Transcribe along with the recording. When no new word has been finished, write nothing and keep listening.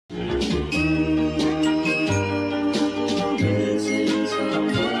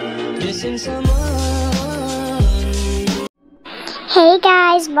Hey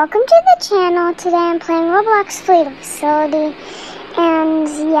guys, welcome to the channel. Today I'm playing Roblox Fleet Facility, and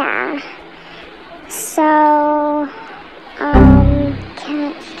yeah, so, okay,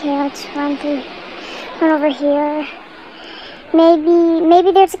 let's run over here.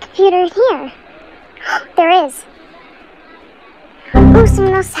 Maybe there's a computer in here. There is. Ooh,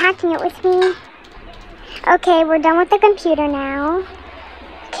 someone else is hacking it with me. Okay, we're done with the computer now.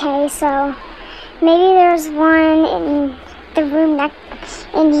 Okay, so maybe there's one in the room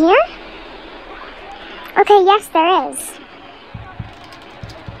in here? Okay, yes, there is.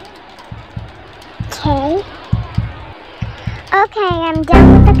 Okay. Okay, I'm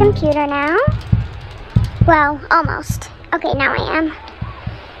done with the computer now. Well, almost. Okay, now I am.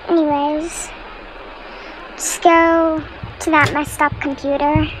 Anyways, let's go to that messed up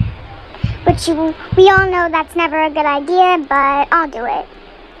computer. Which we all know that's never a good idea, but I'll do it.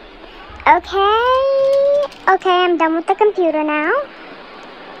 Okay, I'm done with the computer now.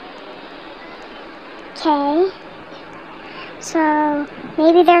 Okay, so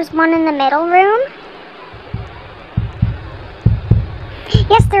maybe there's one in the middle room.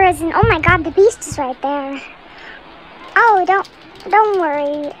 Yes, there is. Oh my god, the beast is right there. Oh, don't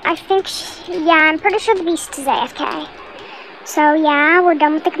worry. I think, yeah, I'm pretty sure the beast is AFK. So yeah, we're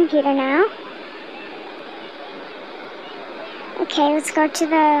done with the computer now. Okay, let's go to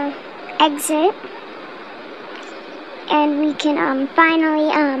the exit. And we can finally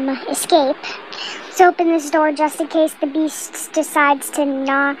escape. Let's open this door just in case the beast decides to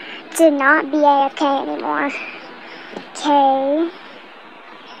not be AFK anymore. Okay.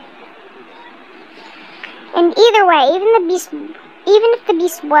 And either way, even if the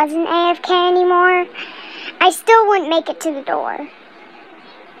beast wasn't AFK anymore, I still wouldn't make it to the door.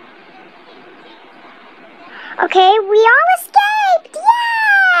 Okay, we all escaped!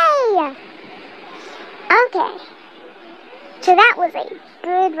 Yay! Okay. So that was a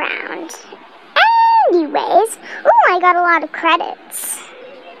good round. Anyways, ooh, I got a lot of credits.